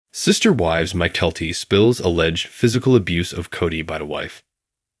Sister wives Mykelti spills alleged physical abuse of Kody by the wife.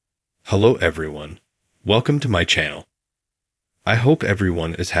 Hello everyone. Welcome to my channel. I hope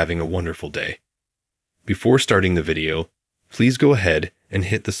everyone is having a wonderful day. Before starting the video, please go ahead and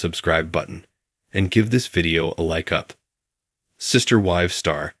hit the subscribe button and give this video a like up. Sister wives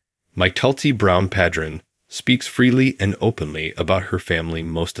star Mykelti Brown Padron speaks freely and openly about her family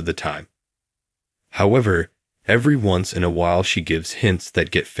most of the time. However, every once in a while she gives hints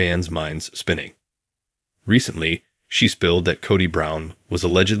that get fans' minds spinning. Recently, she spilled that Kody Brown was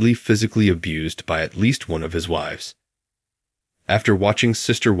allegedly physically abused by at least one of his wives. After watching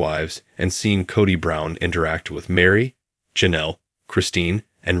Sister Wives and seeing Kody Brown interact with Mary, Janelle, Christine,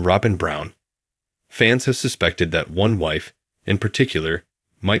 and Robin Brown, fans have suspected that one wife, in particular,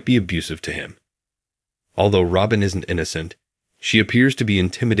 might be abusive to him. Although Robin isn't innocent, she appears to be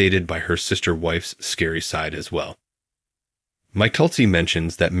intimidated by her sister wife's scary side as well. Mykelti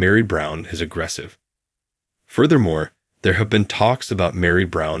mentions that Mary Brown is aggressive. Furthermore, there have been talks about Mary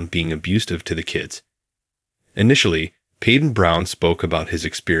Brown being abusive to the kids. Initially, Kody Brown spoke about his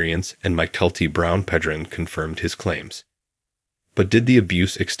experience and Mykelti Brown Padron confirmed his claims. But did the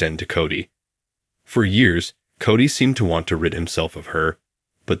abuse extend to Kody? For years, Kody seemed to want to rid himself of her,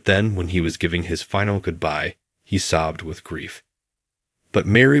 but then when he was giving his final goodbye, he sobbed with grief. But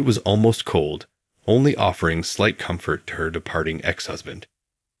Mary was almost cold, only offering slight comfort to her departing ex-husband.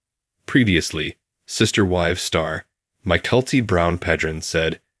 Previously, Sister Wives star Mykelti Brown Padron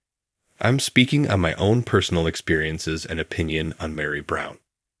said, "I'm speaking on my own personal experiences and opinion on Mary Brown.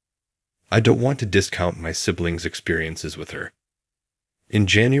 I don't want to discount my siblings' experiences with her." In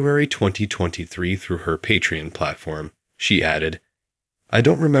January 2023 through her Patreon platform, she added, "I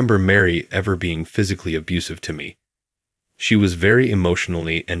don't remember Mary ever being physically abusive to me. She was very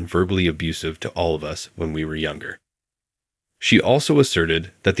emotionally and verbally abusive to all of us when we were younger." She also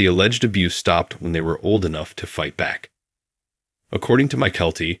asserted that the alleged abuse stopped when they were old enough to fight back. According to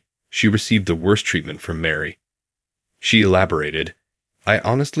Mykelti, she received the worst treatment from Mary. She elaborated, "I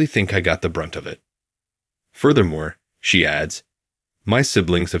honestly think I got the brunt of it." Furthermore, she adds, "My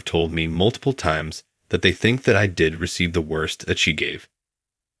siblings have told me multiple times that they think that I did receive the worst that she gave.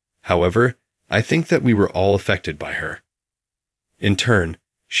 However, I think that we were all affected by her." In turn,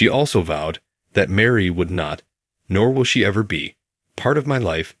 she also vowed that Mary would not, nor will she ever be, part of my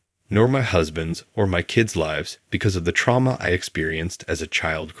life, nor my husband's or my kids' lives because of the trauma I experienced as a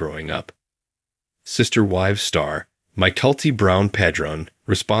child growing up. Sister Wives star Mykelti Brown Padron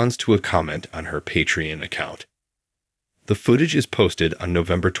responds to a comment on her Patreon account. The footage is posted on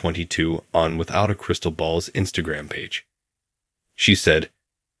November 22 on Without a Crystal Ball's Instagram page. She said,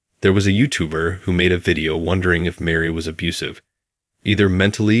 "There was a YouTuber who made a video wondering if Mary was abusive, either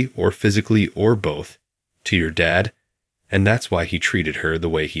mentally or physically or both, to your dad, and that's why he treated her the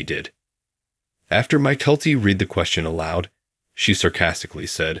way he did." After Mykelti read the question aloud, she sarcastically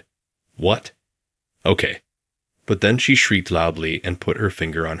said, "What? Okay." But then she shrieked loudly and put her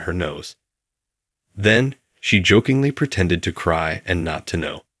finger on her nose. Then she jokingly pretended to cry and not to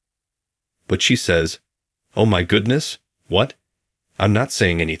know. But she says, "Oh my goodness, what? I'm not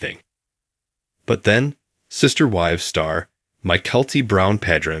saying anything." But then, Sister Wives star Mykelti Brown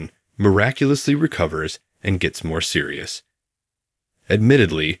Padron miraculously recovers and gets more serious.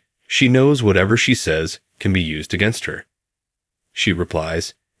 Admittedly, she knows whatever she says can be used against her. She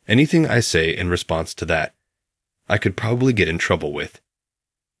replies, "Anything I say in response to that, I could probably get in trouble with."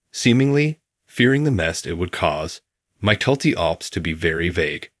 Seemingly, fearing the mess it would cause, Mykelti opts to be very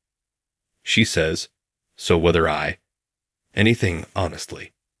vague. She says, "So whether anything,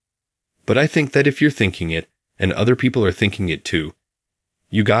 honestly. But I think that if you're thinking it, and other people are thinking it too,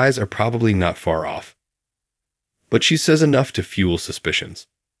 you guys are probably not far off." But she says enough to fuel suspicions.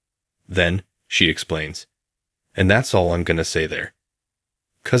 Then, she explains, "And that's all I'm gonna say there.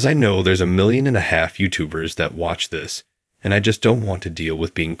 'Cause I know there's 1.5 million YouTubers that watch this, and I just don't want to deal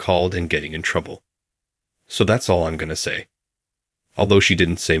with being called and getting in trouble. So that's all I'm gonna say." Although she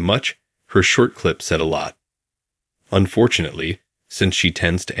didn't say much, her short clip said a lot. Unfortunately, since she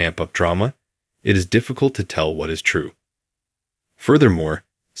tends to amp up drama, it is difficult to tell what is true. Furthermore,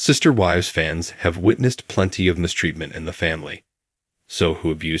 Sister Wives fans have witnessed plenty of mistreatment in the family. So who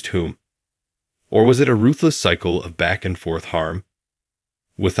abused whom? Or was it a ruthless cycle of back and forth harm?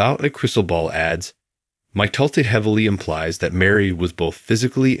 Without a Crystal Ball adds, Mykelti heavily implies that Mary was both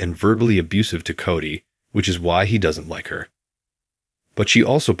physically and verbally abusive to Kody, which is why he doesn't like her. But she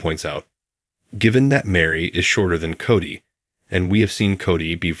also points out, given that Mary is shorter than Kody, and we have seen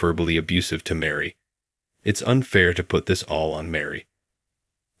Kody be verbally abusive to Mary, it's unfair to put this all on Mary.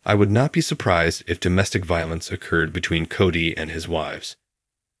 I would not be surprised if domestic violence occurred between Kody and his wives.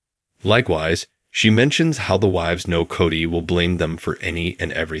 Likewise, she mentions how the wives know Kody will blame them for any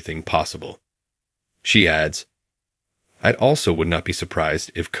and everything possible. She adds, "I also would not be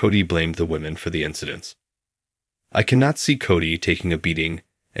surprised if Kody blamed the women for the incidents. I cannot see Kody taking a beating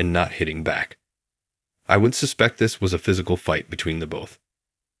and not hitting back. I would suspect this was a physical fight between the both."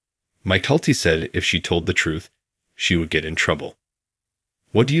 Mykelti said if she told the truth, she would get in trouble.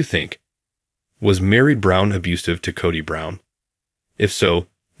 What do you think? Was Mary Brown abusive to Kody Brown? If so,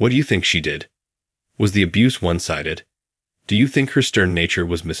 what do you think she did? Was the abuse one-sided? Do you think her stern nature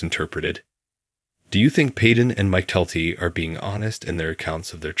was misinterpreted? Do you think Padron and Mykelti are being honest in their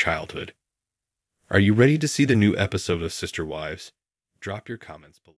accounts of their childhood? Are you ready to see the new episode of Sister Wives? Drop your comments below.